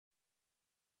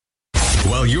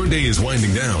While your day is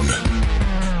winding down,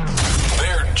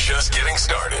 they're just getting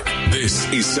started.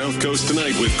 This is South Coast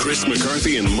Tonight with Chris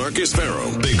McCarthy and Marcus Farrow.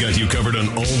 They've got you covered on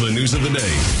all the news of the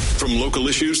day, from local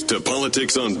issues to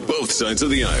politics on both sides of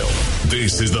the aisle.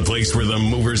 This is the place where the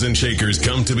movers and shakers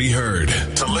come to be heard,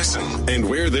 to listen, and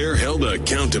where they're held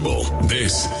accountable.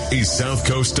 This is South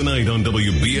Coast Tonight on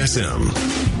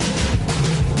WBSM.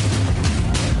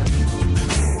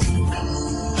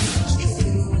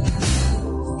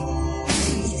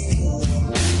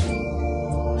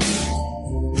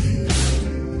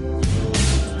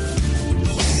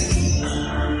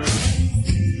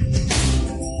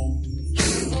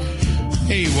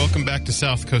 Hey, welcome back to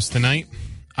South Coast Tonight.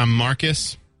 I'm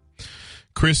Marcus.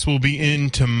 Chris will be in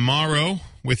tomorrow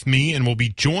with me, and we'll be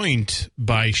joined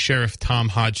by Sheriff Tom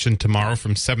Hodgson tomorrow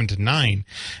from 7 to 9. And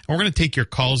we're going to take your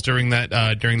calls during that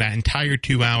entire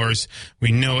 2 hours.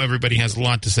 We know everybody has a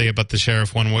lot to say about the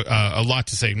sheriff, a lot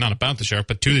to say, not about the sheriff,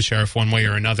 but to the sheriff one way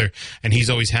or another, and he's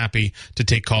always happy to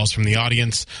take calls from the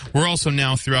audience. We're also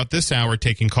now, throughout this hour,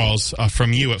 taking calls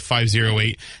from you at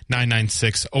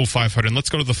 508-996-0500. And let's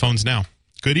go to the phones now.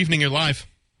 Good evening, you're live.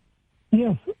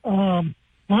 Yes,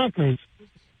 Marcus,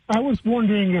 I was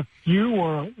wondering if you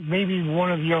or maybe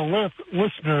one of your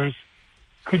listeners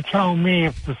could tell me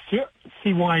if the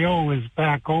CYO is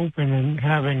back open and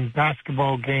having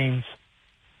basketball games.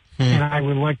 And I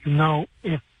would like to know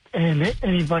if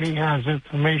anybody has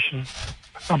information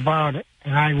about it,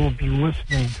 and I will be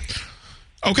listening.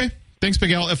 Okay. Thanks,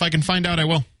 Miguel. If I can find out, I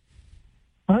will.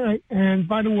 All right. And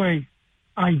by the way,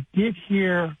 I did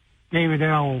hear David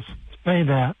Ells say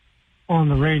that on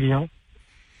the radio.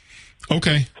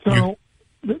 Okay. So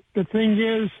the thing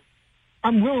is,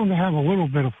 I'm willing to have a little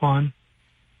bit of fun,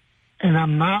 and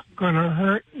I'm not going to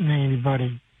hurt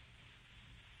anybody.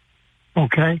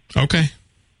 Okay? Okay.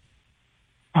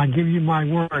 I give you my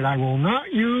word. I will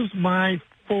not use my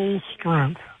full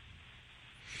strength.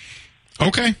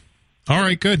 Okay. All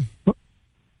right, good.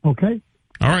 Okay?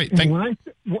 All right. And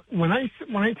when I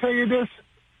tell you this,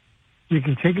 you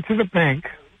can take it to the bank.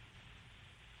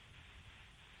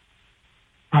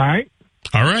 All right?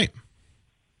 All right.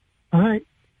 All right.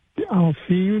 I'll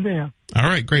see you there. All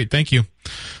right, great. Thank you.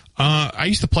 I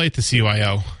used to play at the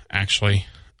CYO, actually,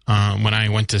 when I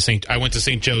went to St.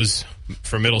 Joe's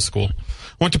for middle school.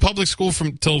 I went to public school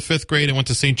till 5th grade. I went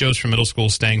to St. Joe's for middle school,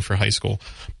 staying for high school.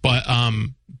 But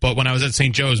when I was at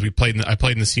St. Joe's, I played in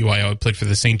the CYO. I played for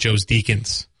the St. Joe's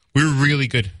Deacons. We were really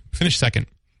good. Finished second.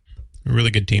 A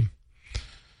really good team.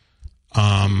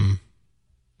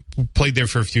 Played there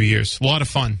for a few years. A lot of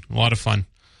fun.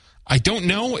 I don't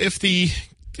know if the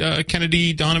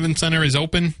Kennedy Donovan Center is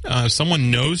open.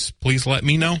 Someone knows, please let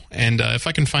me know. And if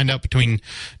I can find out between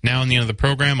now and the end of the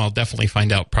program, I'll definitely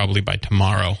find out probably by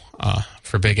tomorrow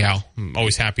for Big Al. I'm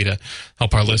always happy to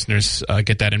help our listeners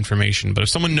get that information. But if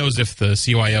someone knows if the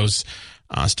CYO's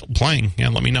still playing, yeah,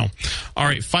 let me know. All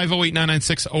right,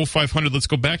 508-996-0500. Let's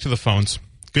go back to the phones.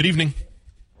 Good evening.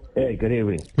 Hey, good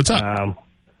evening. What's up?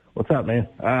 What's up, man?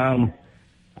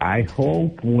 I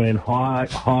hope when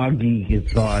Hoggy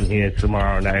gets on here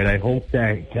tomorrow night, I hope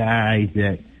that guy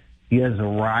that he has a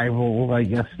rival, I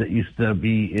guess, that used to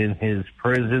be in his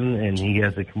prison, and he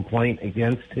has a complaint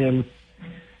against him,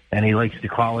 and he likes to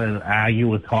call in and argue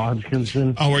with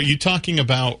Hodgkinson. Oh, are you talking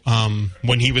about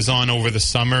when he was on over the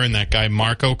summer and that guy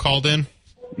Marco called in?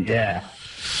 Yeah.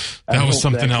 That was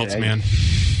something else, man.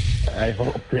 I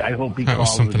hope he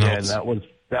calls again. Else.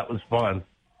 That was fun.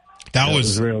 That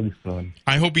was really fun.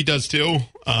 I hope he does too.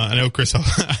 I know Chris. I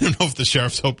don't know if the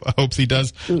sheriff hopes he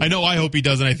does. I know I hope he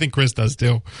does, and I think Chris does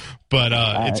too. But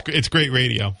it's great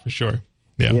radio for sure.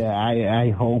 Yeah. Yeah.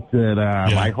 I hope that.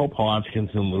 I hope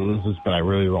Hodgkinson loses, but I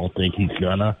really don't think he's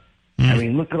gonna. I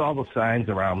mean, look at all the signs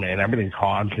around, man. Everything's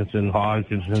Hodgkinson.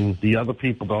 The other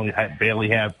people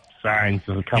barely have signs.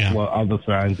 There's a couple of other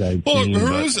signs I've seen.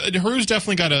 Haru's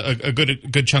definitely got a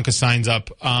good chunk of signs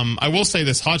up. I will say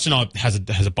this: Hodgson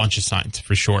has a bunch of signs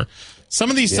for sure. Some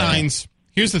of these signs.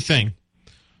 Here's the thing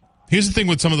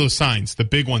with some of those signs, the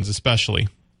big ones especially.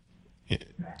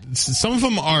 Some of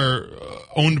them are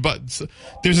owned by.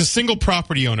 There's a single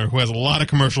property owner who has a lot of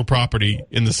commercial property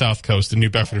in the South Coast in New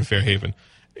Bedford and Fairhaven.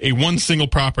 One single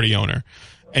property owner,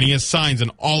 and he has signs on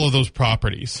all of those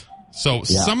properties. So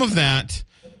some of that.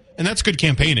 And that's good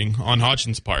campaigning on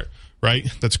Hodgson's part, right?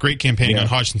 That's great campaigning on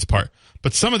Hodgson's part.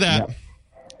 But some of that,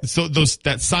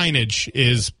 that signage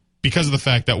is because of the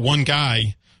fact that one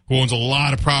guy who owns a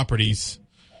lot of properties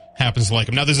happens to like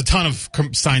him. Now, there's a ton of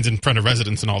signs in front of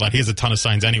residents and all that. He has a ton of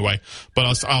signs anyway.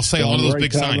 But I'll say a lot of those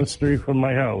big signs. Down the street from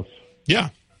my house. Yeah.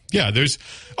 Yeah,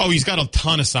 he's got a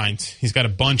ton of signs. He's got a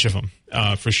bunch of them,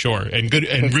 for sure, and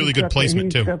really good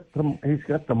placement too. He's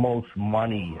got the most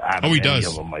money out of he any does.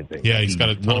 of them, I think. Yeah, he's got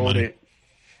a ton of money.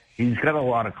 He's got a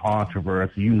lot of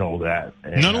controversy. You know that.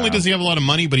 And, not only does he have a lot of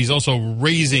money, but he's also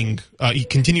raising. He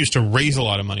continues to raise a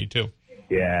lot of money too.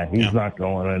 Yeah, he's not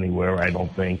going anywhere, I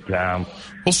don't think.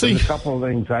 We'll see. There's a couple of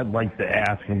things I'd like to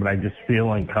ask him, but I just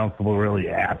feel uncomfortable really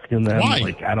asking them. Why?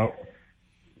 Like, I don't.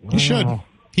 He should.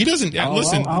 He doesn't.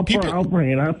 Listen, I'll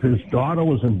bring it up. His daughter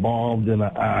was involved in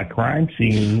a crime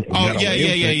scene. Oh,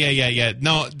 yeah.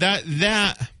 No,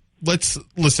 that. Let's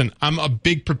listen. I'm a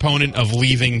big proponent of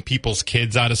leaving people's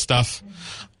kids out of stuff.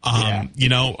 You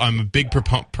know, I'm a big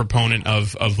proponent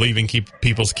of leaving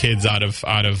people's kids out of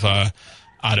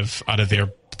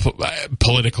their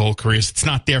political careers. It's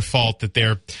not their fault that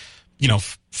their,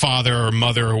 father or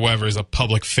mother or whoever is a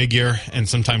public figure, and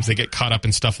sometimes they get caught up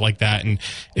in stuff like that. And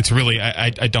it's really,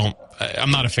 I'm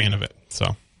not a fan of it.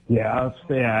 So yeah, I'll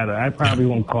stay out of it. I probably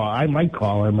won't call. I might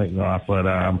call. I might not, but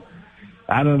I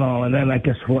don't know. And then I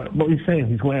guess what he's saying,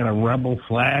 he's wearing a rebel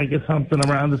flag or something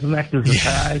around his neck as a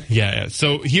tie. Yeah.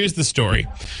 So here's the story.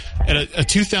 At a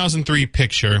 2003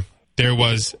 picture, there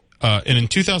was, and in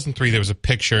 2003 there was a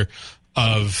picture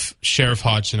of Sheriff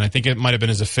Hodgson. I think it might have been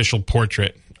his official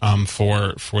portrait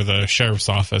for the sheriff's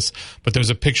office. But there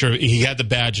was a picture. He had the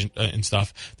badge and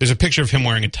stuff. There's a picture of him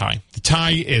wearing a tie. The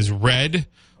tie is red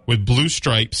with blue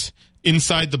stripes.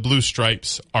 Inside the blue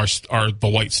stripes are the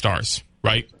white stars,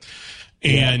 right?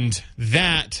 And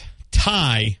that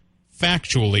tie,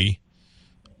 factually,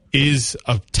 is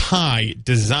a tie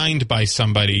designed by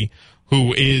somebody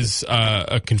who is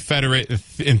a Confederate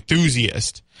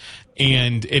enthusiast,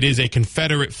 and it is a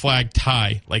Confederate flag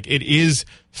tie. Like, it is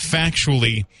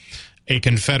factually a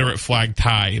Confederate flag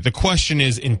tie. The question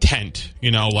is intent,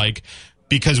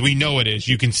 because we know it is.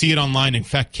 You can see it online. In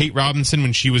fact, Kate Robinson,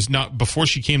 before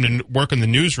she came to work in the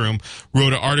newsroom,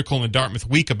 wrote an article in the Dartmouth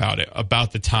Week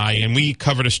about the tie, and we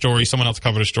covered a story. Someone else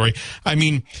covered a story. I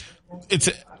mean,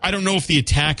 I don't know if the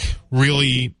attack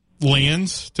really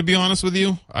lands, to be honest with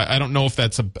you. I don't know if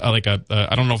that's I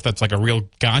don't know if that's like a real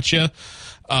gotcha.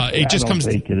 It just comes.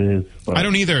 I don't think it is. But. I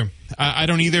don't either. I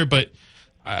don't either, but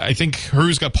I think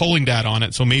Hru's got polling data on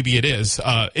it, so maybe it is.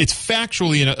 It's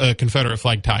factually a Confederate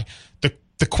flag tie.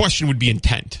 The question would be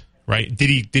intent, right?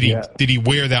 Did he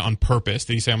wear that on purpose?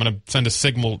 Did he say, I'm going to send a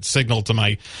signal to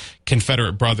my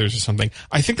Confederate brothers or something?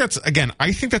 I think that's going to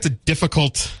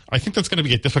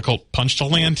be a difficult punch to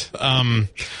land.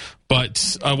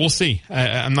 But we'll see.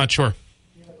 I'm not sure.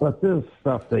 But there's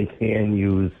stuff they can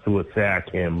use to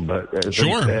attack him. But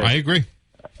sure, I agree.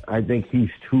 I think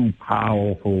he's too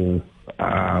powerful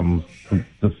to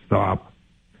stop.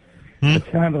 It's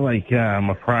kind of like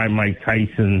a prime Mike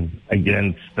Tyson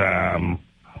against Floyd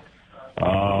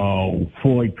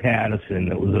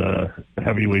Patterson. It was a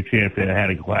heavyweight champion that had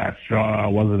a glass jaw,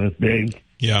 wasn't as big.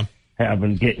 Yeah.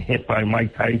 Get hit by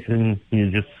Mike Tyson,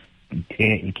 you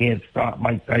can't stop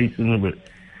Mike Tyson, but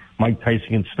Mike Tyson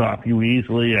can stop you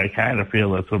easily. I kind of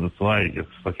feel that's what it's like. It's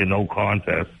like a no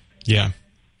contest. Yeah.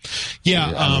 Yeah,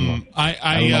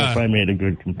 I don't know if I made a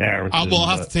good comparison. I'll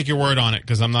have to take your word on it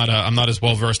because I'm not as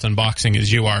well versed in boxing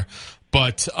as you are.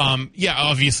 But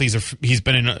obviously he's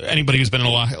been in anybody who's been in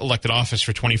elected office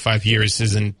for 25 years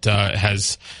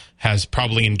has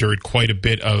probably endured quite a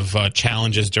bit of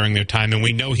challenges during their time, and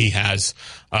we know he has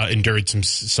endured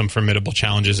some formidable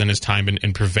challenges in his time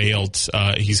and prevailed.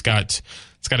 He's got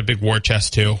a big war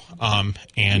chest too,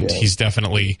 he's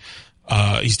definitely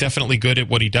good at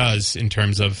what he does in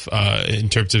terms of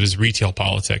his retail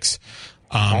politics.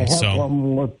 I have one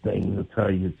more thing to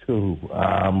tell you too.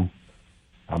 I'm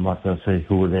not going to say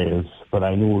who it is, but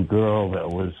I knew a girl that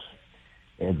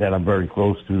I'm very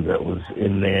close to that was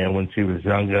in there when she was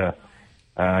younger.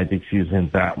 I think she was in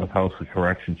Dartmouth House of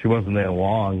Correction. She wasn't there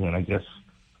long, and I guess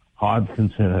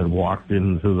Hodgkinson had walked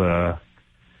into the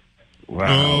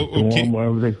dorm where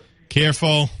everything.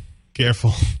 Careful.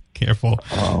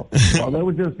 Oh, well, they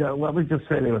were just let me just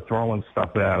say they were throwing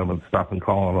stuff at him and stuff and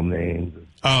calling them names.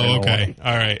 Oh, okay.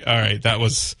 All right. That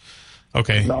was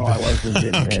okay. No, I wasn't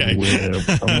getting anywhere.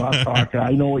 I'm not talking.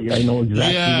 I know exactly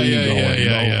where you're going.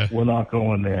 Yeah. We're not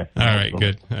going there. All right,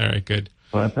 good.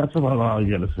 But that's about all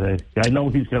you got to say. I know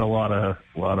he's got a lot of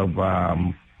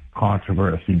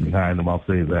controversy behind him. I'll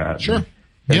say that. Sure.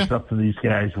 It's up to these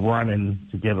guys running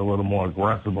to get a little more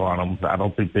aggressive on him. I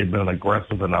don't think they've been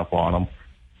aggressive enough on him.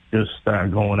 Just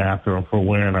going after him for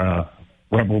wearing a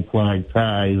rebel flag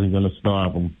tie isn't going to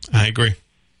stop him. I agree.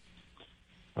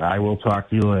 I will talk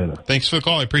to you later. Thanks for the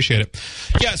call. I appreciate it.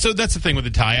 Yeah, so that's the thing with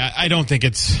the tie. I don't think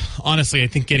it's, honestly, I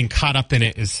think getting caught up in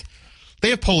it is,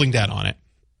 they have polling data on it.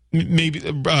 maybe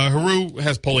Haru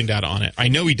has polling data on it. I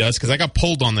know he does because I got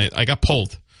polled on it. I got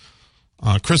polled.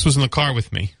 Chris was in the car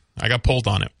with me. I got polled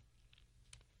on it.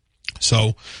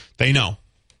 So they know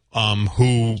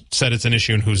who said it's an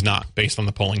issue and who's not based on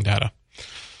the polling data.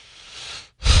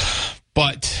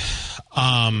 But,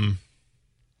 and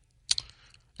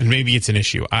maybe it's an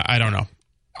issue. I don't know.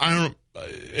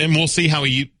 And we'll see how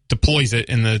he deploys it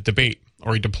in the debate,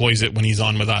 or he deploys it when he's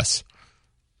on with us.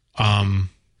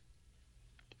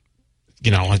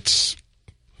 It's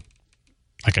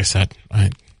like I said,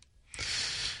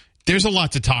 there's a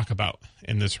lot to talk about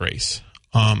in this race.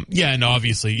 And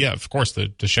obviously, of course,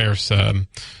 the sheriff's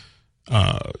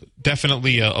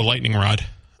definitely a lightning rod.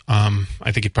 I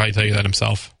think he'd probably tell you that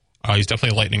himself. He's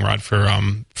definitely a lightning rod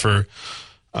for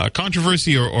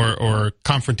controversy or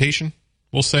confrontation.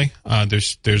 We'll say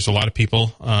there's a lot of people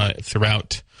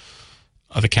throughout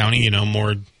the county,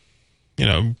 more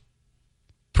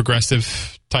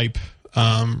progressive type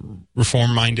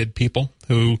reform-minded people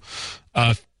who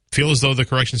feel as though the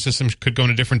correction system could go in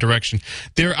a different direction.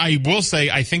 I will say,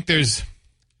 I think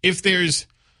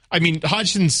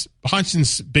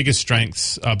Hodgson's biggest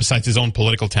strengths, besides his own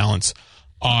political talents,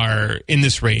 are in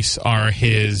this race are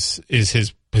his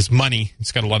money.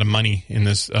 He's got a lot of money in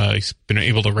this. He's been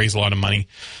able to raise a lot of money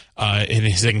in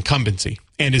his incumbency,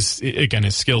 and his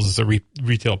skills as a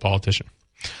retail politician.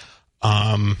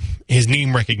 His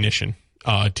name recognition,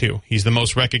 too. He's the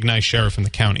most recognized sheriff in the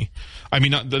county. I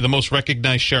mean, not the most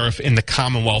recognized sheriff in the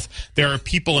Commonwealth. There are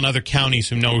people in other counties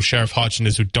who know who Sheriff Hodgson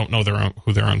is who don't know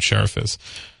who their own sheriff is.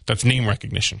 That's name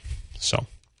recognition. So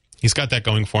he's got that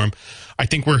going for him. I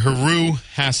think where Haru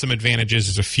has some advantages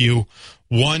is a few.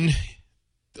 One,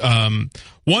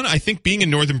 I think being in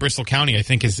northern Bristol County, I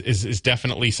think is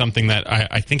definitely something that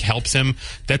I think helps him.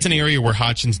 That's an area where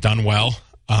Hodgson's done well.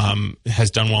 Has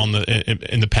done well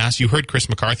in the past. You heard Chris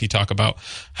McCarthy talk about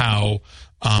how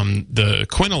the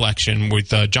Quinn election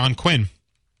with John Quinn,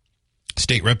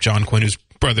 State Rep John Quinn, whose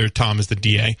brother Tom is the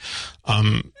DA.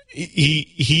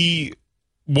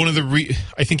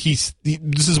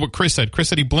 This is what Chris said. Chris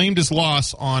said he blamed his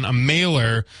loss on a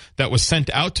mailer that was sent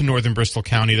out to northern Bristol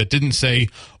County that didn't say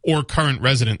or current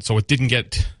resident, so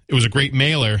it was a great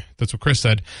mailer, that's what Chris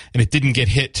said, and it didn't get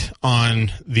hit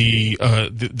on the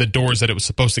doors that it was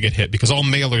supposed to get hit, because all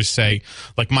mailers say,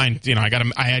 like mine, I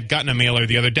had gotten a mailer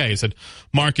the other day. It said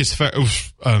Marcus Farrow,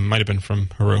 might have been from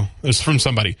Haru. It was from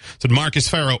somebody. It said Marcus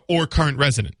Farrow or current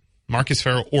resident. Marcus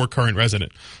Farrow or current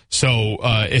resident. So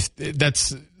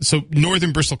so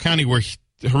northern Bristol County, where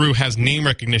Haru has name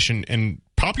recognition and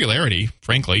popularity,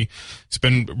 frankly, he's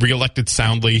been reelected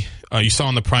soundly. You saw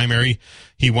in the primary,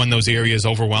 he won those areas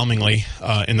overwhelmingly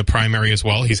in the primary as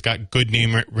well. He's got good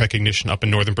name recognition up in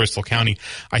northern Bristol County.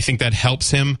 I think that helps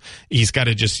him. He's got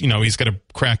to he's got to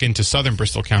crack into southern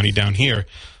Bristol County down here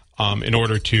in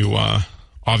order to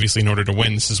obviously, in order to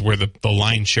win. This is where the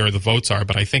lion's share of the votes are.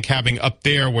 But I think having up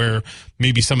there where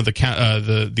maybe some of the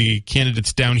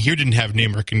candidates down here didn't have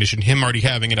name recognition, him already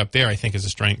having it up there, I think is a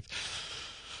strength.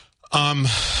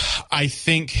 I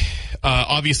think,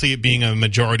 obviously, it being a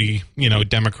majority,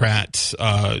 Democrat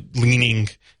leaning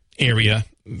area,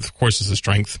 of course, is a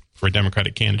strength for a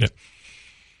Democratic candidate.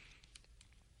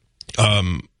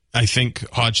 I think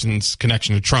Hodgson's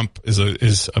connection to Trump is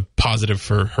a positive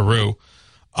for Haru.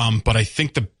 But I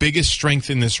think the biggest strength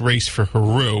in this race for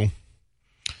Haru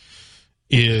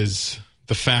is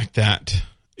the fact that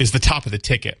is the top of the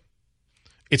ticket.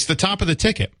 It's the top of the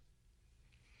ticket.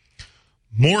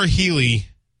 Maura Healey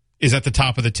is at the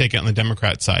top of the ticket on the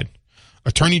Democrat side.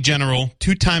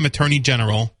 Two-time Attorney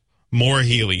General Maura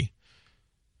Healey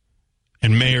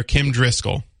and Mayor Kim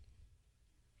Driscoll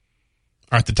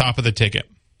are at the top of the ticket,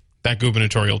 that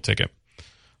gubernatorial ticket,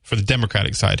 for the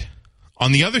Democratic side.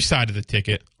 On the other side of the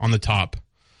ticket, on the top,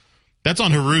 that's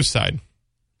on Haru's side.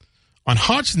 On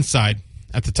Hodgson's side,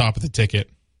 at the top of the ticket,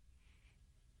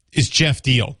 is Jeff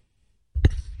Deal.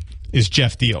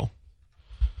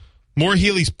 Maura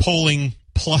Healey's polling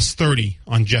plus 30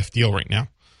 on Jeff Deal right now.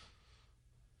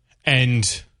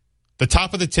 And the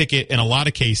top of the ticket, in a lot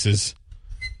of cases,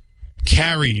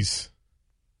 carries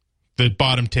the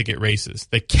bottom ticket races.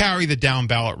 They carry the down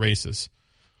ballot races.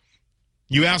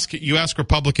 You ask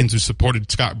Republicans who supported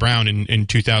Scott Brown in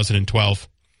 2012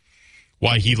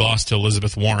 why he lost to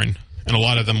Elizabeth Warren, and a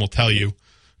lot of them will tell you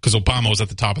because Obama was at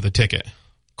the top of the ticket.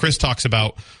 Chris talks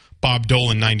about Bob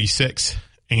Dole in 96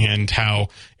 and how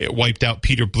it wiped out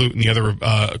Peter Blute and the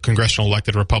other congressional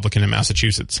elected Republican in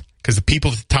Massachusetts because the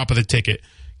people at the top of the ticket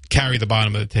carry the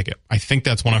bottom of the ticket. I think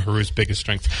that's one of Haru's biggest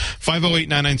strengths.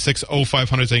 508-996-0500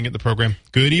 so you can get the program.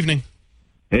 Good evening.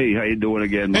 Hey, how you doing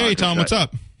again, Marcus? Hey, Tom, what's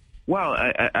up? Well,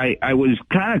 I was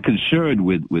kind of concerned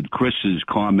with Chris's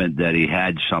comment that he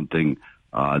had something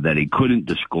that he couldn't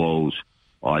disclose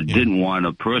or didn't want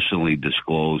to personally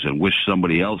disclose and wish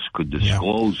somebody else could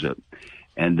disclose it.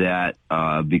 And that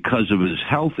because of his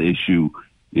health issue,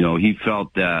 he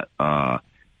felt that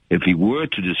if he were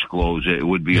to disclose it, it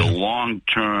would be a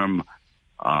long-term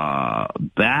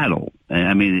battle. And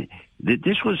I mean,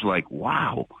 this was like,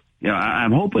 wow.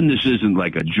 I'm hoping this isn't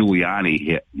like a Giuliani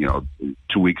hit, 2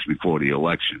 weeks before the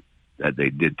election that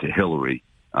they did to Hillary.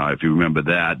 If you remember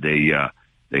that, they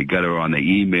got her on the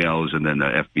emails, and then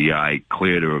the FBI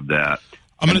cleared her of that.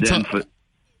 I'm going to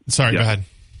Sorry, go ahead.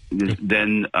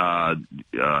 Then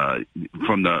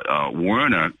from the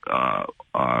Werner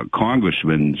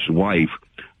congressman's wife,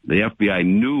 the FBI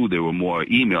knew there were more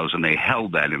emails, and they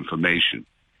held that information.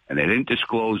 And they didn't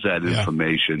disclose that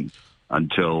information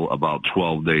until about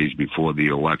 12 days before the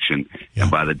election. Yeah.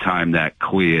 And by the time that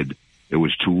cleared, it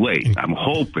was too late. I'm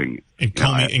hoping. And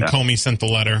Comey sent the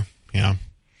letter. Yeah.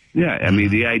 Yeah. I mean,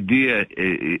 the idea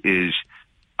is,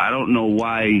 I don't know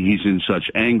why he's in such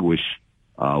anguish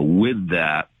with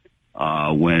that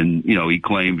when, he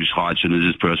claims Hodgson is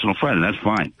his personal friend. And that's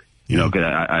fine.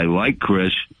 I like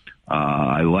Chris.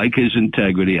 I like his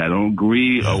integrity. I don't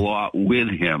agree a lot with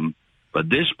him. But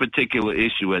this particular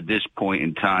issue at this point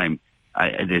in time,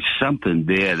 there's something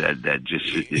there that just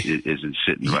isn't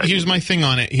sitting right. Here's my thing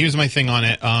on it.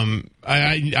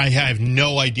 I have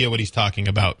no idea what he's talking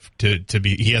about.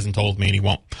 He hasn't told me, and he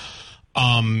won't.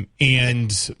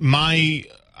 And my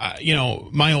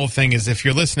whole thing is, if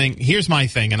you're listening, here's my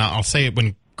thing, and I'll say it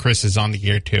when Chris is on the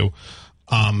air too.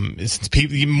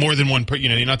 More than one,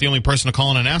 you're not the only person to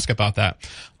call in and ask about that.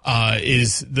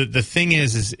 Is the thing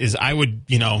is I would,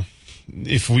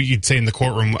 if we'd say in the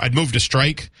courtroom, I'd move to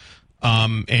strike.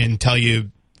 And tell you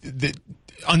that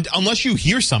unless you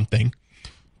hear something,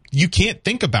 you can't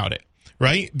think about it,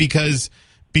 right? Because,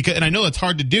 and I know that's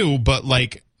hard to do, but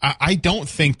like, I don't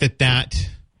think what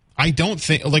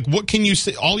can you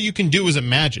say? All you can do is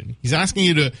imagine. He's asking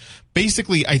you to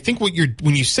basically, I think when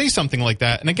you say something like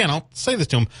that, and again, I'll say this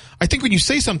to him, I think when you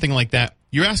say something like that,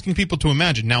 you're asking people to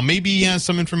imagine. Now, maybe he has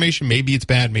some information, maybe it's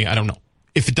bad, I don't know.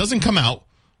 If it doesn't come out,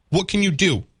 what can you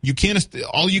do? You can't.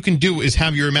 All you can do is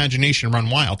have your imagination run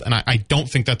wild, and I don't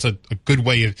think that's a good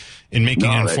way in making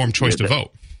an informed choice to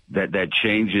vote. That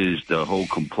changes the whole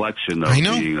complexion of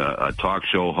being a talk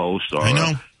show host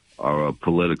or a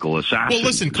political assassin. Well,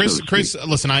 listen, Chris.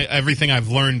 Listen, everything I've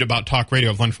learned about talk radio,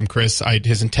 I've learned from Chris.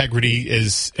 His integrity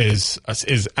is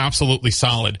absolutely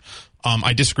solid.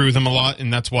 I disagree with him a lot,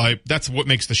 and that's what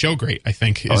makes the show great, I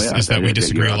think, is that we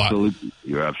disagree a lot.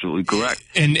 You're absolutely correct.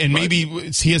 And maybe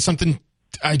he has something.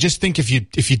 I just think if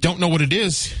you don't know what it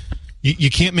is, you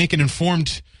can't make an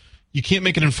informed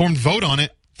vote on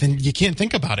it. Then you can't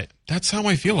think about it. That's how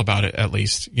I feel about it, at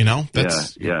least.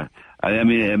 That's I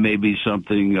mean, it may be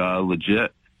something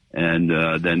legit, and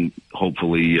then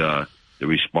hopefully the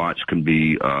response can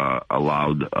be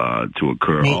allowed to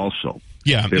occur also.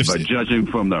 Yeah, but judging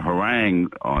from the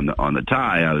harangue on the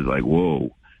tie, I was like,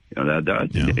 whoa,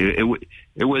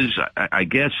 it was, I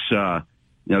guess,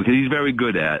 because he's very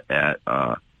good at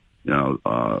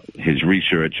his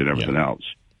research and everything else,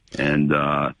 and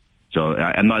so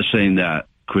I'm not saying that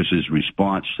Chris's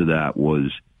response to that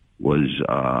was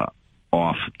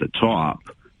off the top,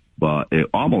 but it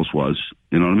almost was.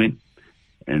 You know what I mean?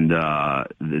 And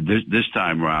this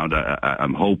time around,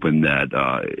 I'm hoping that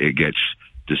it gets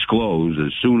disclosed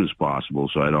as soon as possible,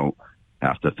 so I don't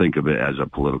have to think of it as a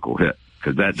political hit,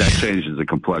 because that changes the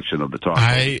complexion of the talk.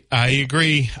 I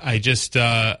agree. I just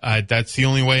that's the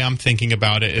only way I'm thinking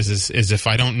about it is if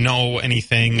I don't know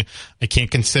anything, I can't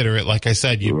consider it. Like I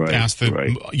said, you asked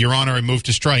Your Honor, I moved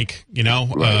to strike.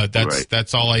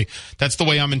 That's all that's the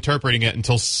way I'm interpreting it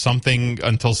until something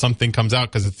comes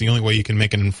out, because it's the only way you can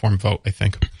make an informed vote, I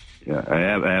think. Yeah,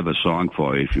 I have a song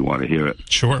for you if you want to hear it.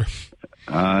 Sure.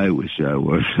 I wish I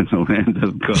was in the land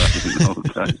of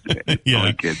God.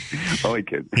 Yeah. Only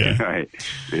kidding. Yeah. All right.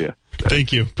 Yeah.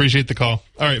 Thank you. Appreciate the call.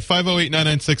 All right.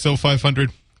 508-996-0500.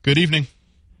 Good evening.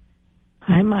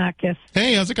 Hi, Marcus.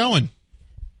 Hey, how's it going?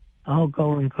 Oh,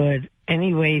 going good.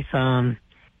 Anyways, I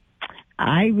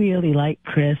really like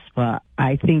Chris, but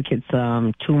I think it's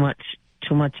too much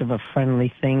of a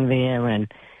friendly thing there.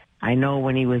 And I know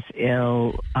when he was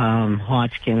ill,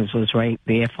 Hodgkins was right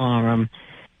there for him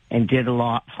and did a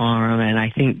lot for him. And I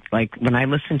think, like, when I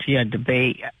listened to your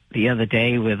debate the other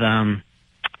day with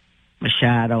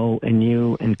Machado and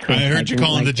you and Chris, I heard you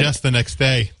calling the Jess the next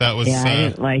day. That was I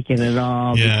didn't like it at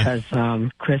all because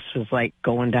Chris was like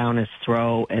going down his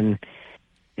throat, and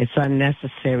it's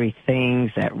unnecessary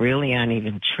things that really aren't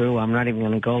even true. I'm not even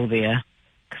going to go there.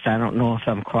 because I don't know if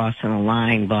I'm crossing a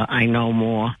line, but I know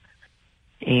more.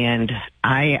 And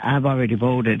I've already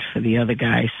voted for the other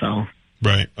guy, so.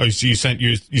 Right. Oh, so you sent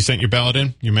your ballot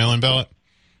in? Your mail-in ballot?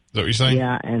 Is that what you're saying?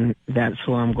 Yeah, and that's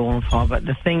who I'm going for. But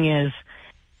the thing is,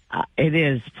 it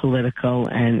is political,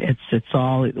 and it's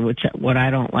all, what I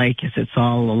don't like is it's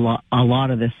all a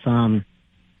lot of this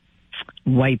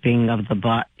wiping of the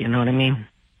butt, you know what I mean?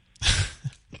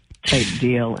 Type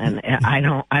deal, and I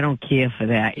don't care for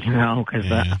that, because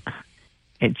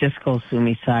it just goes through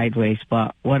me sideways.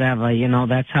 But whatever,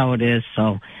 that's how it is.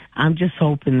 So I'm just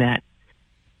hoping that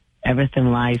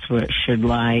everything lies where it should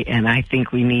lie, and I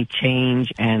think we need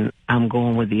change. And I'm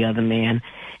going with the other man.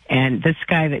 And this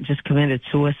guy that just committed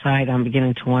suicide, I'm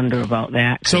beginning to wonder about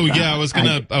that. So I was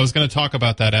gonna talk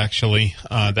about that actually.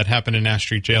 That happened in Ash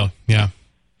Street Jail. Yeah.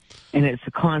 And it's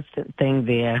a constant thing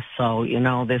there, so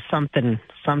there's something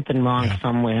wrong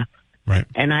somewhere. Right.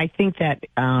 And I think that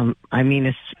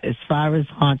as far as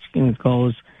Hodgkins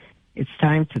goes, it's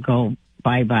time to go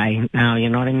bye-bye now. You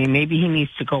know what I mean? Maybe he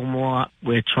needs to go more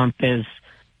where Trump is,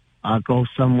 go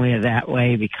somewhere that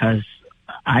way, because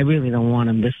I really don't want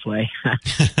him this way.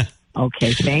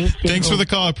 Okay, thank you. Thanks for the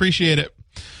call. Appreciate it.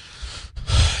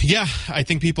 Yeah, I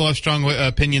think people have strong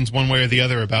opinions one way or the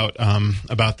other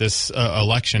about this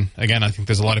election. Again, I think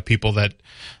there's a lot of people that,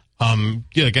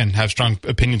 have strong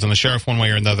opinions on the sheriff one way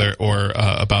or another, or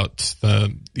about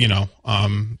the,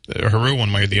 Haru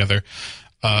one way or the other.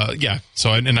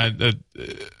 So,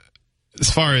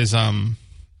 as far as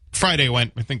Friday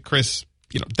went, I think Chris,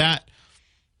 that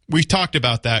we talked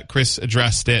about that. Chris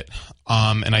addressed it,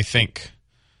 and I think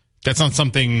that's not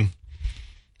something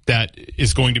that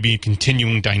is going to be a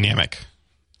continuing dynamic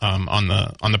on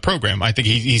the program. I think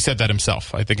he said that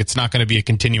himself. I think it's not going to be a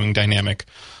continuing dynamic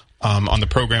on the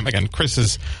program. Again, Chris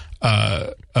is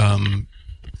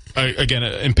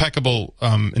impeccable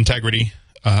integrity.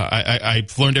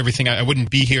 I've learned everything. I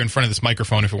wouldn't be here in front of this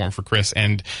microphone if it weren't for Chris,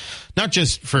 and not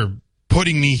just for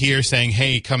putting me here saying,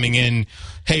 hey, coming in,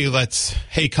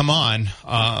 hey, come on,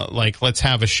 let's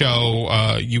have a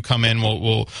show, you come in,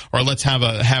 or let's have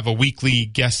a weekly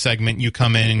guest segment, you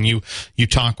come in and you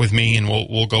talk with me and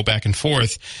we'll go back and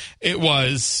forth. It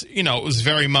was, it was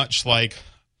very much like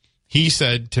he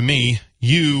said to me,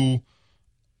 you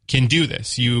can do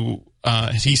this.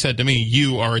 He said to me,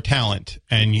 you are a talent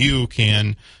and you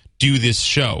can do this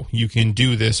show. You can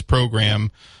do this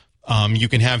program. You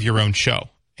can have your own show.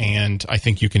 And I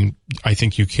think you can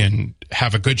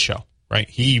have a good show, right?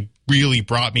 He really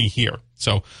brought me here.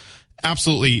 So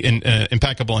absolutely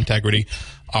impeccable integrity.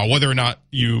 Whether or not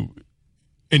you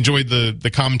enjoyed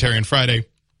the commentary on Friday,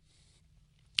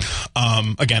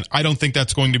 again, I don't think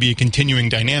that's going to be a continuing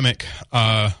dynamic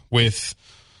with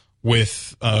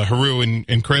Haru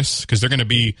and Chris, because Haru's going to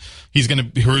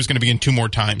be in two more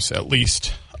times at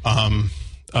least.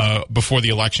 Before the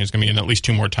election, he's going to be in at least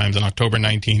two more times on October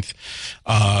 19th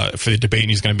for the debate, and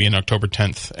he's going to be in October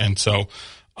 10th. And so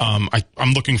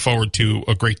I'm looking forward to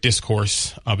a great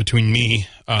discourse between me,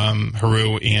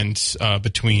 Haru, and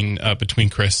between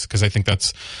Chris, because I think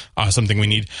that's something we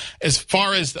need. As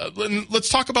far as let's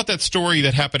talk about that story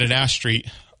that happened at Ash Street.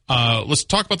 Let's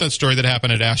talk about that story that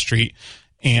happened at Ash Street,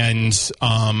 and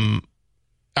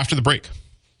after the break.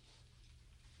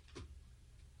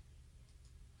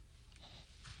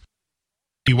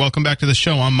 Welcome back to the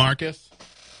show. I'm Marcus.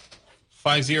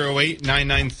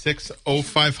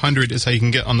 508-996-0500 is how you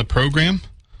can get on the program.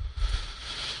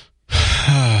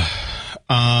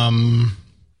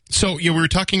 So, we were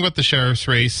talking about the sheriff's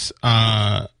race.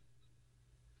 And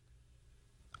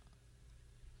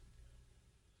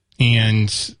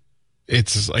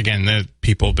it's, again, there's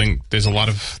a lot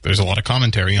of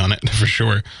commentary on it for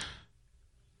sure.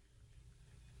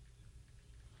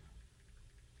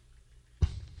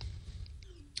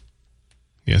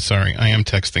 Yeah, sorry, I am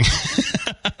texting.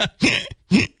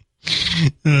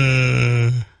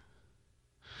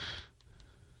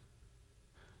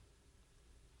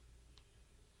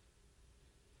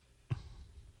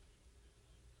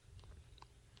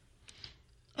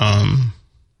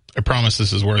 I promise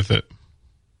this is worth it.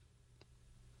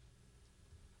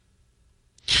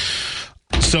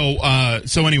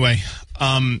 So anyway,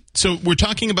 so we're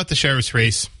talking about the sheriff's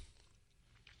race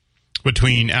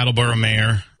between Attleboro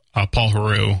Mayor Paul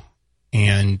Haru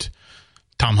and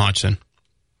Tom Hodgson.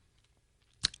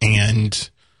 And,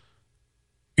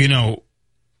 I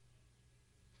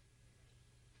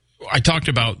talked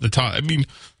about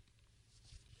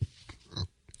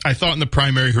I thought in the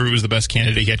primary Haru was the best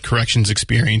candidate. He had corrections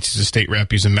experience. He's a state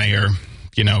rep. He's a mayor.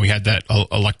 He had that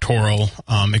electoral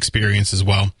experience as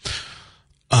well.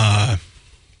 And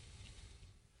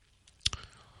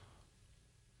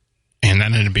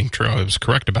that ended up being true. I was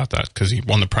correct about that because he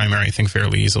won the primary, I think,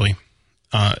 fairly easily.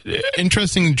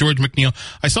 Interesting, George McNeil.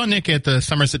 I saw Nick at the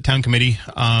Somerset Town Committee,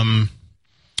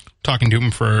 talking to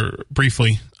him for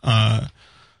briefly. The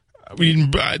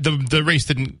race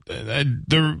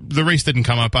didn't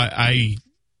come up.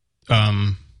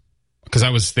 Because I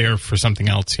was there for something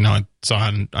else. I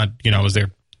was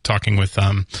there talking with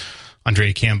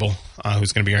Andrea Campbell,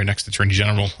 who's going to be our next Attorney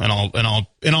General, and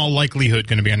in all likelihood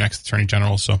going to be our next Attorney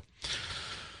General. So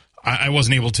I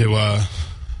wasn't able to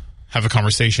have a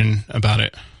conversation about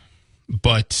it.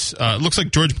 But it looks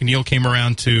like George McNeil came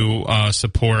around to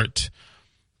support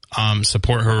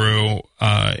Haru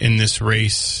in this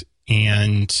race,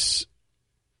 and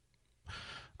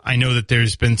I know that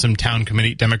there's been some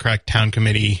Democratic town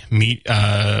committee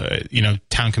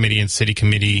town committee and city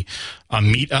committee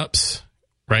meetups,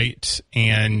 right?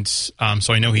 And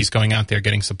so I know he's going out there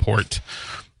getting support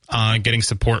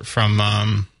from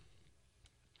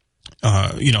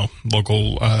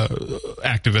local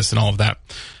activists and all of that,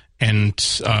 and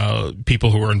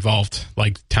people who are involved,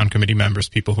 like town committee members,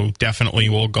 people who definitely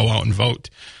will go out and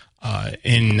vote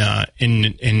in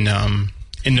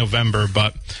November,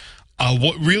 but.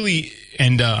 What really,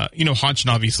 and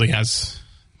Hodgson obviously has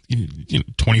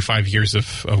 25 years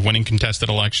of winning contested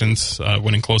elections,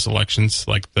 winning close elections,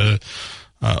 like the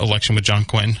election with John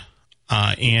Quinn,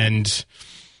 and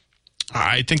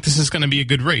I think this is going to be a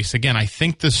good race. Again, I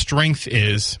think the strength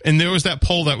is, and there was that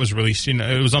poll that was released.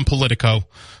 It was on Politico,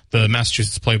 the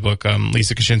Massachusetts Playbook.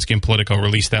 Lisa Kaczynski and Politico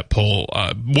released that poll.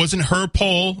 Wasn't her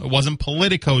poll. It wasn't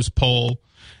Politico's poll.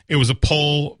 It was a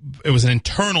poll. It was an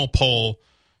internal poll.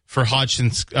 For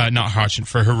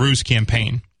for Haru's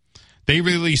campaign. They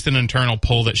released an internal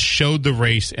poll that showed the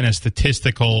race in a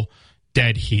statistical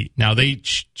dead heat. Now,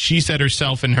 she said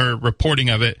herself in her reporting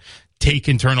of it, take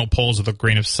internal polls with a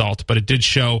grain of salt, but it did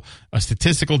show a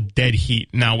statistical dead heat.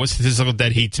 Now, what statistical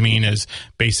dead heat to mean is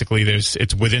basically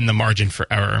it's within the margin for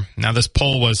error. Now, this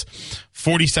poll was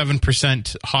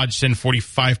 47% Hodgson,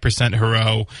 45%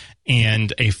 Haru,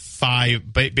 and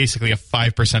basically a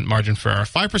 5% margin for error.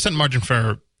 5% margin for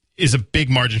error is a big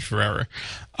margin for error.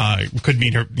 Could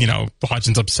mean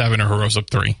Hodgson's up 7 or Haru's up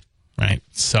 3, right?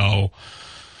 So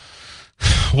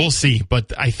we'll see.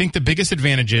 But I think the biggest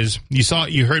advantage is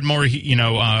you heard more.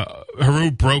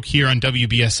 Haru broke here on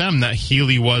WBSM that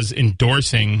Healy was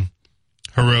endorsing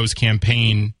Haru's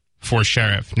campaign for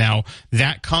sheriff. Now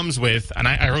that comes with, and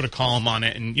I wrote a column on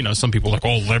it, and some people are like,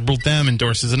 oh, liberal Dem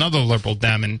endorses another liberal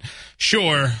Dem, and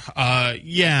sure,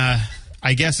 yeah.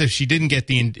 I guess if he didn't get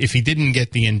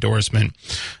the endorsement,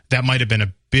 that might have been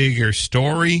a bigger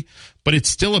story, but it's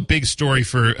still a big story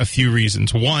for a few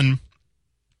reasons. One,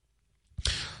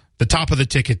 the top of the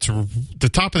ticket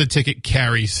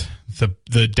carries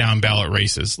the down ballot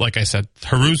races. Like I said,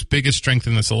 Haru's biggest strength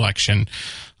in this election,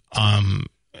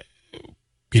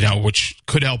 which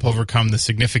could help overcome the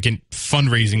significant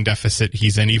fundraising deficit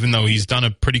he's in, even though he's done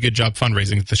a pretty good job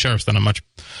fundraising. The sheriff's done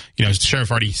the sheriff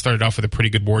already started off with a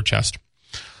pretty good war chest.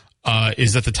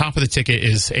 Is at the top of the ticket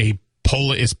is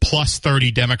plus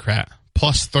 30 Democrat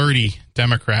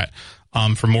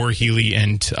for Maura Healey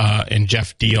and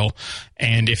Jeff Deal.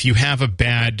 And if you have a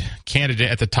bad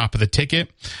candidate at the top of the ticket,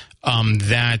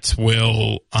 that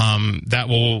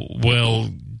will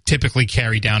typically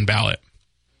carry down ballot.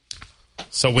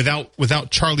 So without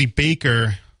Charlie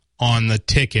Baker on the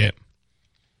ticket,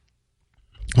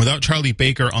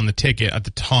 at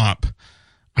the top,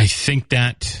 I think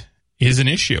that is an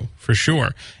issue for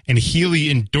sure. And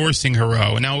Healy endorsing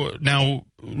Haru. Now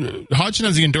Hodgson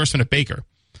has the endorsement of Baker.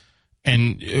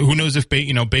 And who knows if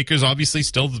Baker's obviously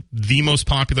still the most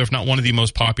popular, if not one of the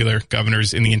most popular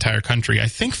governors in the entire country. I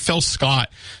think Phil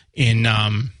Scott in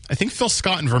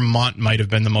Vermont might have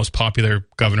been the most popular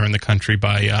governor in the country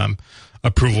by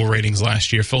approval ratings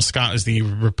last year. Phil Scott is the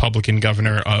Republican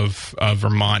governor of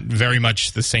Vermont. Very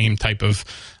much the same type of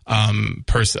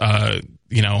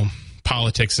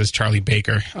politics as Charlie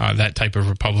Baker, that type of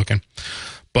Republican.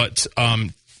 But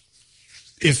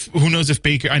who knows if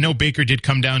Baker? I know Baker did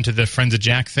come down to the Friends of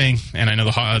Jack thing, and I know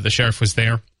the sheriff was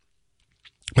there.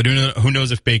 But who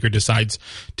knows if Baker decides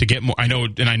to get more? I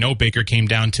know Baker came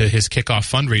down to his kickoff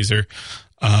fundraiser,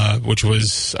 which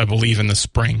was, I believe, in the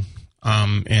spring,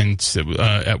 and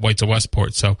at White's of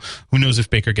Westport. So who knows if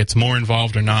Baker gets more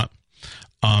involved or not?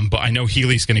 But I know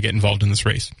Healy's going to get involved in this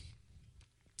race.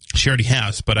 She already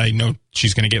has, but I know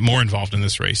she's going to get more involved in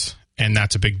this race, and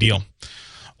that's a big deal.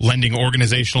 Lending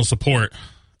organizational support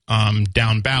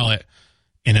down ballot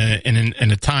in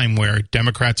a time where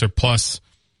Democrats are plus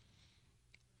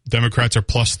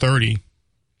 30.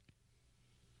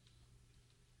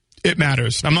 It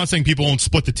matters. I'm not saying people won't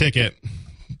split the ticket.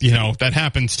 that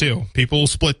happens too. People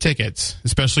split tickets,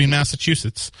 especially in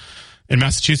Massachusetts. In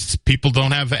Massachusetts, people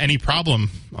don't have any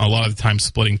problem a lot of the time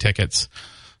splitting tickets.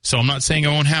 So I'm not saying it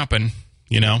won't happen,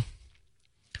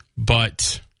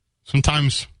 but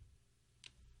sometimes,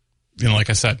 like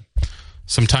I said,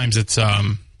 sometimes it's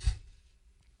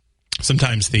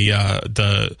sometimes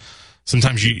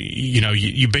sometimes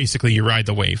you basically you ride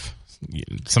the wave.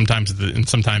 Sometimes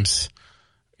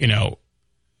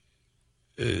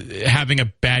having a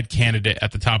bad candidate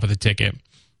at the top of the ticket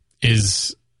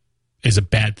is a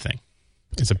bad thing.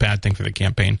 It's a bad thing for the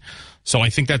campaign. So I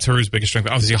think that's Heru's biggest strength.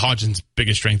 Obviously, Hodgson's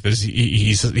biggest strength is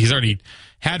he's already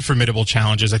had formidable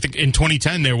challenges. I think in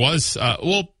 2010 there was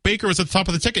Baker was at the top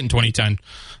of the ticket in 2010,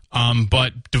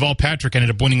 but Deval Patrick ended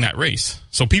up winning that race.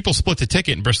 So people split the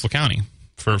ticket in Bristol County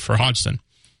for Hodgson.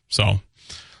 So,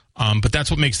 but that's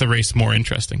what makes the race more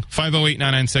interesting.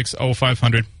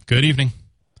 508-996-0500. Good evening.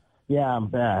 Yeah, I'm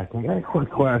back. I got a quick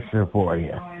question for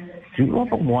you. Do you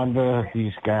ever wonder if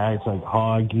these guys like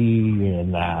Hoggy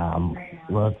and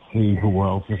let's see who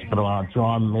else is been on,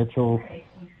 John Mitchell,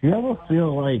 do you ever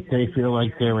feel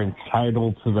like they're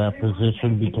entitled to that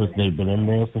position because they've been in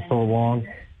there for so long?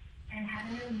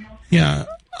 Yeah,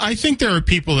 I think there are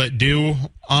people that do.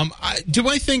 Do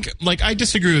I think, I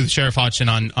disagree with Sheriff Hodgson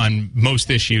on most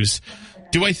issues.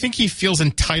 Do I think he feels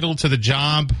entitled to the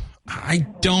job? I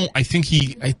don't. I think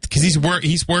because he's working,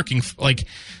 he's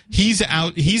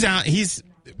out.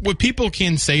 What people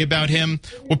can say about him,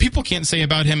 what people can't say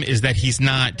about him is that he's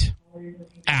not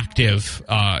active.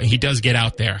 He does get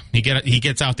out there. He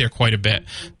gets out there quite a bit.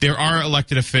 There are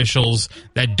elected officials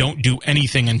that don't do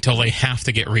anything until they have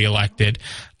to get reelected.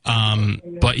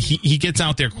 But he gets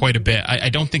out there quite a bit. I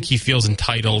don't think he feels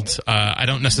entitled. I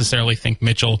don't necessarily think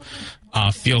Mitchell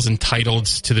feels entitled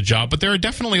to the job, but there are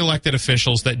definitely elected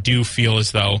officials that do feel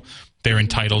as though they're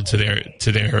entitled to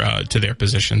their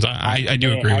positions. I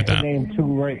do agree with that. I can name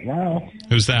two right now.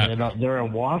 Who's that? They're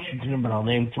in Washington, but I'll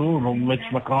name two of them: Mitch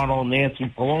McConnell and Nancy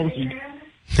Pelosi.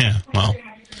 Yeah, well,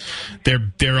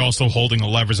 they're also holding the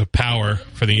levers of power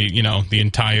for the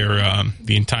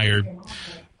entire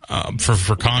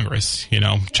for Congress.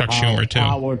 Chuck Schumer too.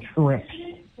 Power trips.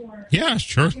 Yeah,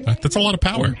 sure. That's a lot of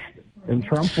power. And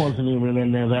Trump wasn't even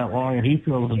in there that long, and he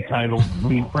feels entitled to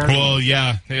be president. Well,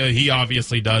 yeah, he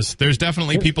obviously does. There's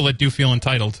definitely people that do feel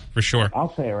entitled, for sure.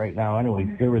 I'll say it right now, anyway.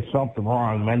 There is something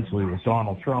wrong mentally with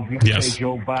Donald Trump. You can say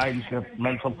Joe Biden's got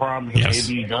mental problems, and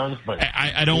maybe he does, but...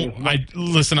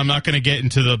 Listen, I'm not going to get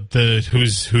into the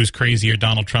who's crazier,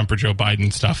 Donald Trump or Joe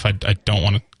Biden stuff. I don't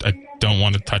want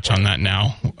to touch on that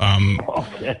now.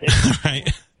 Okay.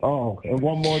 Right. Oh, and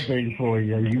one more thing for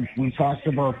you. We talked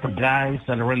about the guys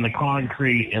that are in the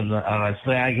concrete in the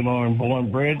Saginaw and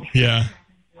Bourne Bridge. Yeah.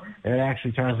 It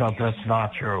actually turns out that's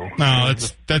not true. No,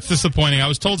 that's disappointing. I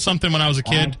was told something when I was a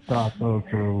kid. That's not so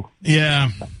true. Yeah.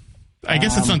 I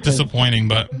guess it's not disappointing,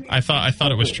 but I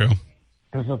thought it was true.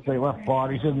 Because if they left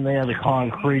bodies in there, the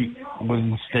concrete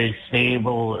wouldn't stay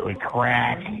stable. It would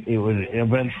crack.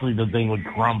 Eventually the thing would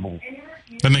crumble.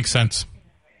 That makes sense.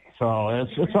 So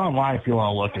it's online if you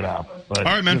want to look it up. But all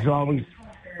right, man.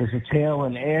 There's a tale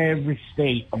in every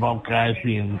state about guys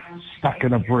being stuck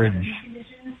in a bridge.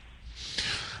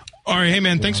 All right, hey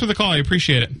man, thanks for the call. I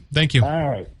appreciate it. Thank you. All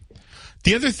right.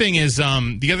 The other thing is, I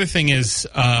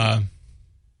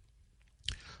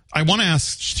want to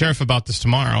ask Sheriff about this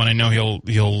tomorrow, and I know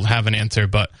he'll have an answer.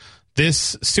 But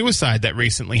this suicide that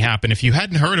recently happened, if you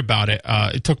hadn't heard about it,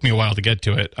 it took me a while to get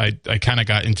to it. I kind of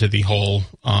got into the whole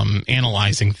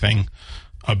analyzing thing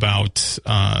about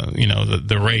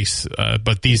the race.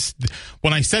 But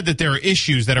when I said that there are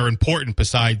issues that are important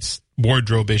besides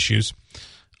wardrobe issues,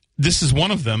 this is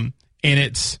one of them, and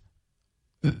it's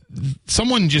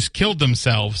someone just killed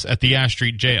themselves at the Ash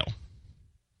Street jail.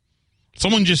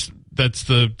 That's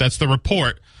the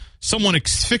report. Someone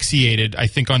asphyxiated, I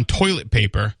think, on toilet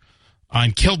paper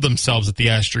and killed themselves at the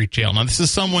Ash Street jail. Now, this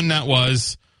is someone that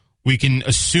we can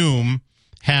assume,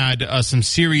 had some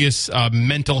serious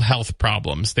mental health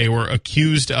problems. They were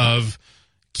accused of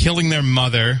killing their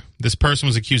mother. This person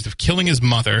was accused of killing his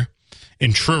mother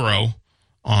in Truro,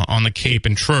 on the Cape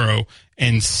in Truro,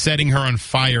 and setting her on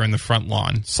fire in the front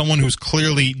lawn. Someone who's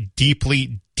clearly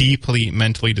deeply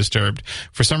mentally disturbed.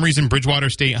 For some reason, Bridgewater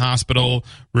Hospital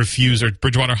refused to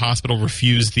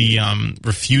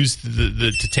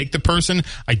take the person.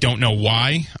 I don't know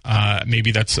why.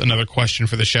 Maybe that's another question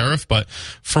for the sheriff. But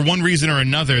for one reason or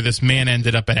another, this man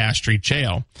ended up at Ash Street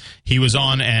Jail. He was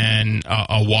on a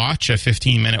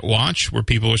 15-minute watch, where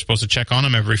people were supposed to check on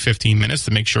him every 15 minutes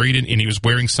to make sure he didn't. And he was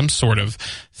wearing some sort of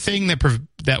thing that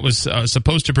was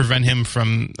supposed to prevent him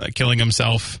from killing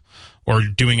himself or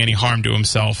doing any harm to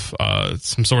himself.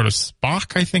 Some sort of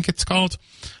SPOC, I think it's called,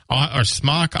 or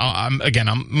SMOC. I'm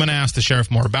going to ask the sheriff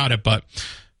more about it, but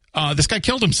this guy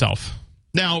killed himself.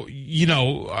 Now,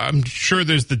 I'm sure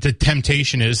there's the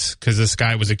temptation is, because this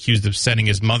guy was accused of setting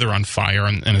his mother on fire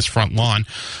on his front lawn.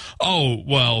 Oh,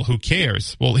 well, who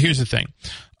cares? Well, here's the thing.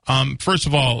 First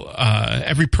of all,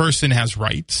 every person has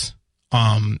rights.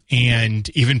 And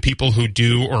even people who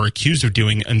do or are accused of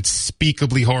doing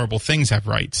unspeakably horrible things have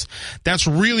rights. That's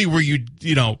really where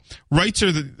rights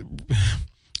are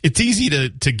it's easy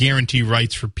to guarantee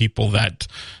rights for people that,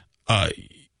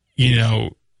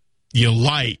 you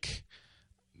like.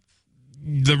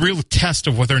 The real test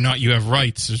of whether or not you have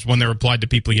rights is when they're applied to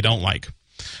people you don't like.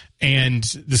 And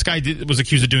this guy was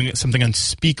accused of doing something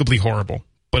unspeakably horrible,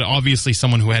 but obviously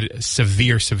someone who had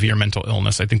severe mental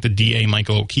illness. I think the DA,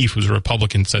 Michael O'Keefe, who's a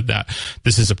Republican, said that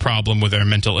this is a problem with our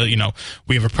mental,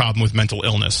 we have a problem with mental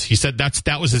illness. He said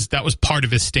that was part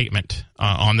of his statement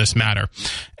on this matter.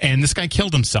 And this guy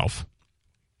killed himself.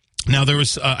 Now, there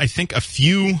was, I think, a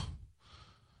few,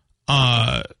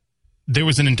 there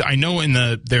was I think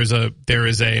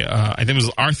it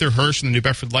was Arthur Hirsch in the New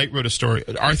Bedford Light wrote a story.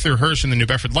 Arthur Hirsch in the New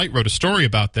Bedford Light wrote a story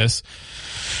about this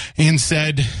and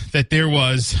said that there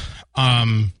was,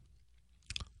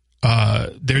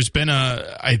 there's been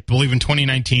I believe in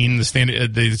 2019, they said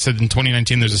in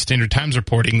 2019 there's a Standard Times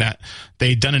reporting that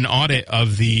they'd done an audit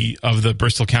of the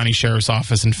Bristol County Sheriff's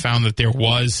Office and found that there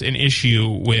was an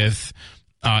issue with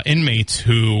inmates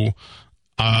who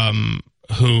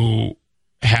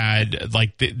had,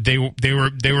 like, they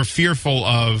were fearful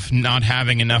of not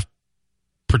having enough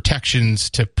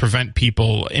protections to prevent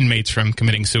inmates from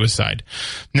committing suicide.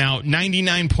 Now,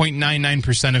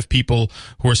 99.99% of people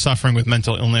who are suffering with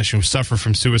mental illness, who suffer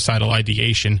from suicidal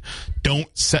ideation,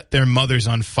 don't set their mothers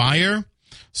on fire.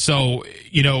 So,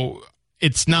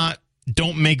 it's not,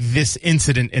 don't make this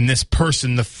incident and this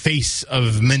person the face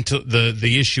of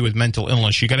the issue with mental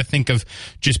illness. You got to think of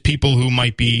just people who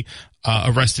might be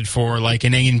arrested for like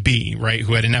an A and B, right,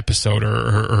 who had an episode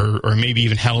or maybe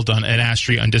even held on an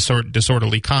ASTRI on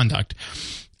disorderly conduct.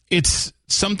 It's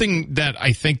something that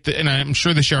I think that, and I'm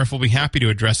sure the sheriff will be happy to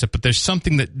address it, but there's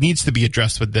something that needs to be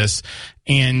addressed with this,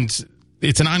 and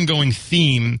it's an ongoing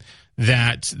theme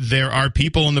that there are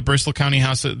people in the Bristol County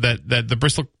House that the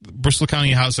Bristol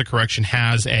County House of Correction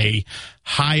has a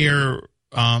higher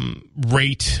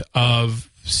rate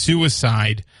of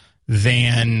suicide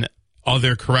than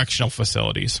other correctional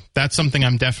facilities. That's something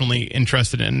I'm definitely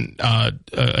interested in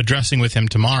addressing with him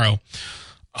tomorrow.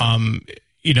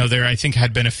 There I think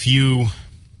had been there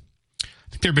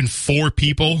have been 4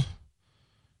 people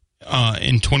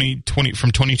in 2020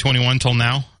 from 2021 till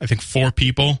now. I think 4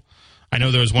 people. I know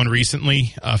there was one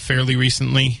recently, fairly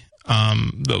recently.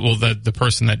 The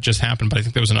person that just happened, but I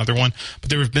think there was another one. But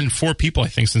there have been 4 people, I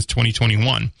think, since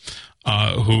 2021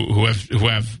 who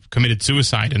have committed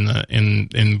suicide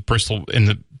in Bristol,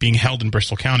 being held in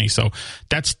Bristol County. So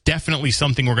that's definitely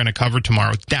something we're going to cover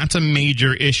tomorrow. That's a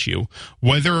major issue.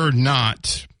 Whether or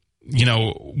not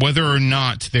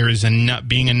there is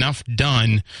being enough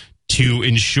done to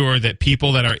ensure that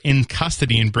people that are in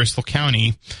custody in Bristol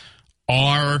County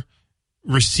are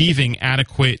receiving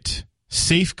adequate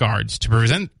safeguards to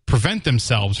prevent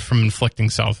themselves from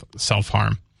inflicting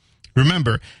self-harm.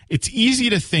 Remember, it's easy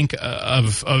to think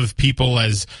of people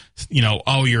as,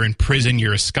 oh, you're in prison,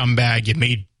 you're a scumbag, you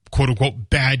made quote-unquote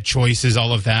bad choices,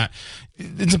 all of that.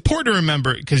 It's important to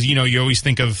remember, because, you always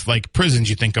think of, like, prisons,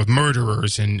 you think of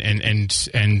murderers and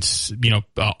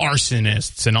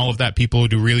arsonists and all of that, people who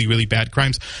do really, really bad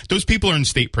crimes. Those people are in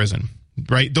state prison.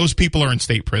 Right, those people are in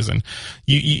state prison.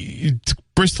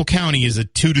 Bristol County is a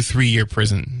 2 to 3 year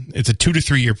prison. It's a 2 to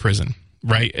 3 year prison,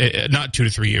 right? Not 2 to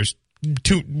 3 years,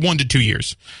 1 to 2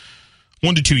 years.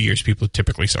 1 to 2 years people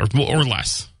typically serve, or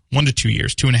less. 1 to 2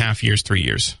 years, 2.5 years, 3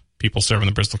 years. People serve in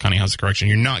the Bristol County House of Correction.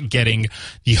 You're not getting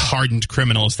the hardened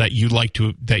criminals that you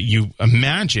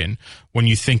imagine when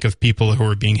you think of people who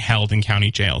are being held in county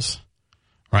jails,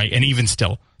 right? And even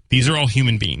still, these are all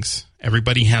human beings.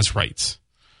 Everybody has rights.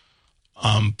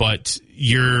 But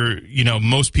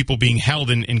most people being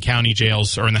held in county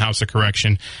jails or in the House of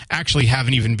Correction actually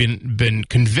haven't even been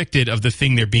convicted of the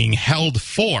thing they're being held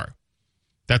for.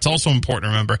 That's also important to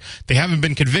remember. They haven't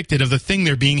been convicted of the thing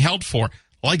they're being held for,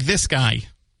 like this guy,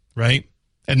 right?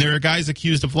 And there are guys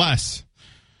accused of less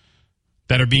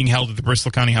that are being held at the Bristol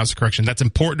County House of Correction. That's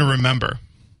important to remember.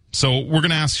 So we're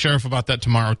going to ask Sheriff about that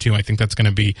tomorrow too. I think that's going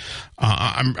to be.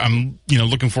 I'm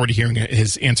looking forward to hearing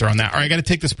his answer on that. All right, I got to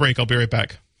take this break. I'll be right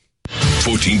back.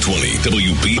 1420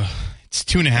 WB. It's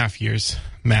 2.5 years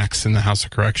max in the House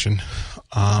of Correction.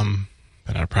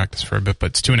 practice for a bit,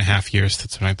 but it's 2.5 years.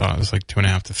 That's what I thought. It was like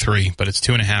 2.5 to 3, but it's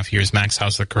 2.5 years max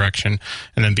house of correction,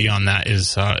 and then beyond that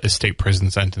is state prison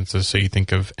sentences. So you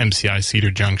think of MCI Cedar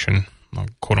Junction,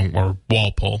 quote unquote, or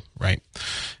Walpole, right?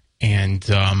 And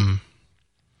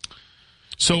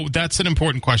so that's an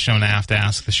important question I'm going to have to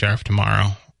ask the sheriff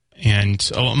tomorrow.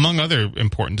 And among other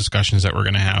important discussions that we're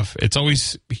going to have, it's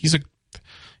always he's a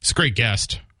great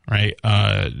guest, right?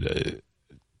 To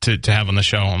have on the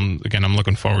show. I'm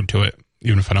looking forward to it,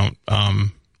 even if I don't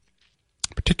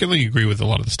particularly agree with a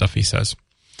lot of the stuff he says.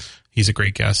 He's a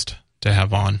great guest to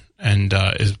have on, and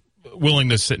is willing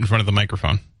to sit in front of the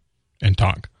microphone and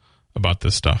talk about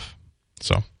this stuff.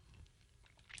 So,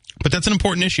 but that's an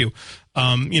important issue.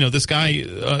 This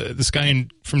guy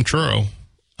from Truro,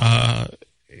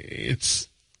 it's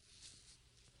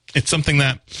something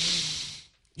that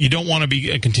you don't want to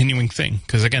be a continuing thing,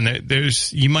 because again,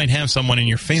 you might have someone in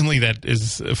your family that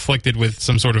is afflicted with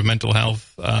some sort of mental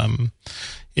health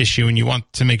issue, and you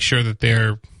want to make sure that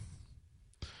they're,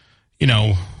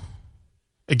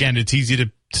 again, it's easy to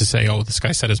say, oh, this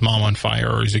guy set his mom on fire,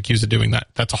 or he's accused of doing that.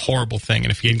 That's a horrible thing,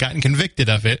 and if he had gotten convicted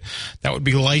of it, that would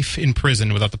be life in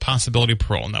prison without the possibility of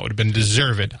parole, and that would have been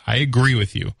deserved. I agree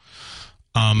with you,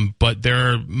 but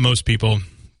there are most people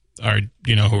are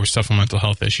who are suffering mental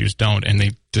health issues don't,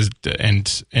 and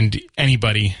and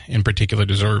anybody in particular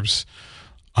deserves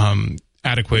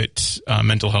adequate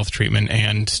mental health treatment,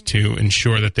 and to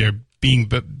ensure that they're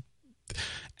being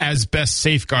as best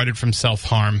safeguarded from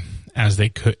self-harm as they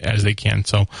can.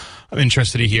 So I'm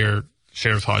interested to hear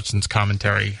Sheriff Hodgson's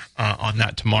commentary on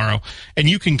that tomorrow, and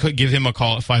you can give him a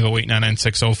call at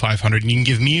 508-996-0500, and you can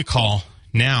give me a call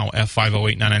now at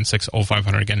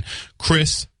 508-996-0500. Again,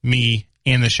 Chris, me,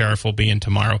 and the sheriff will be in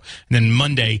tomorrow. And then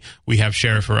Monday, we have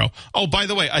Sheriff Hero. Oh, by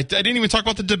the way, I didn't even talk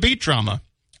about the debate drama.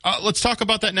 Let's talk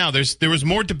about that now. There was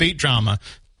more debate drama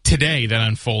today that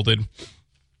unfolded.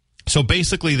 So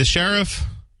basically, the sheriff,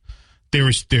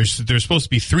 there's supposed to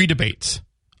be 3 debates.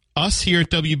 Us here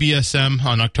at WBSM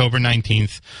on October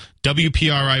 19th.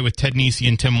 WPRI with Ted Nesi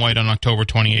and Tim White on October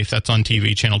 28th. That's on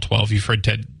TV, Channel 12. You've heard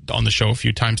Ted on the show a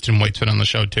few times. Tim White's been on the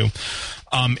show, too.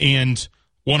 And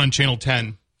one on Channel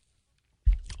 10.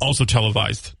 Also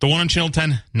televised. The one on Channel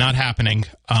 10 not happening.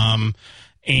 And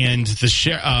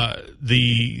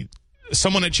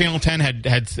someone at Channel 10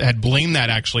 had blamed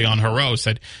that actually on Hero,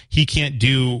 said he can't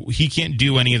do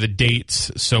any of the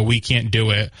dates, so we can't do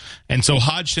it. And so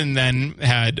Hodgson then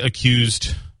had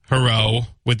accused Hero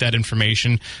with that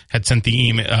information, had sent the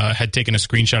email, had taken a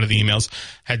screenshot of the emails,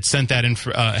 had sent that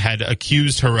had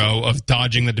accused Hero of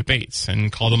dodging the debates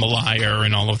and called him a liar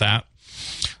and all of that.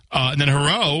 And then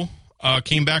Hero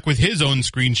came back with his own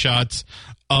screenshots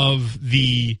of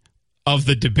the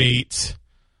debates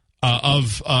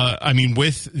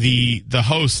with the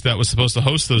host that was supposed to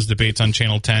host those debates on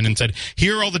Channel 10, and said,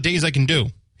 here are all the days I can do.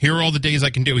 Here are all the days I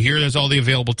can do. There's all the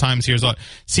available times. Here's all.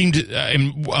 The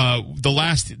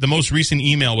most recent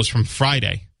email was from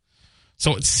Friday.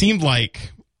 So it seemed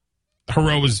like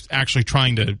Hero was actually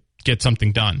trying to get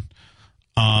something done.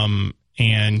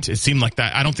 And it seemed like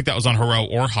that. I don't think that was on Hero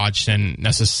or Hodgson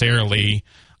necessarily.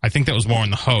 I think that was more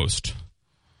on the host.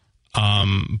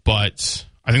 But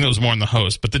I think that was more on the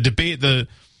host. But the debate, a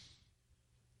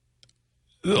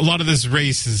lot of this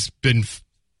race has been,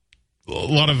 a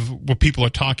lot of what people are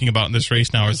talking about in this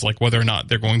race now is like whether or not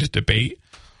they're going to debate.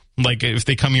 Like if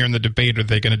they come here in the debate, are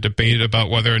they going to debate about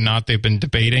whether or not they've been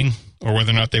debating or whether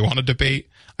or not they want to debate?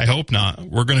 I hope not.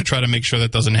 We're going to try to make sure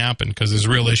that doesn't happen, because there's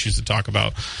real issues to talk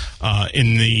about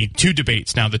in the 2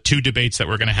 debates. Now, the 2 debates that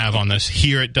we're going to have on this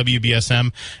here at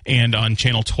WBSM and on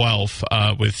Channel 12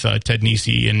 with Ted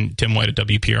Nesi and Tim White at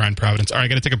WPRI in Providence. All right, I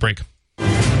got to take a break.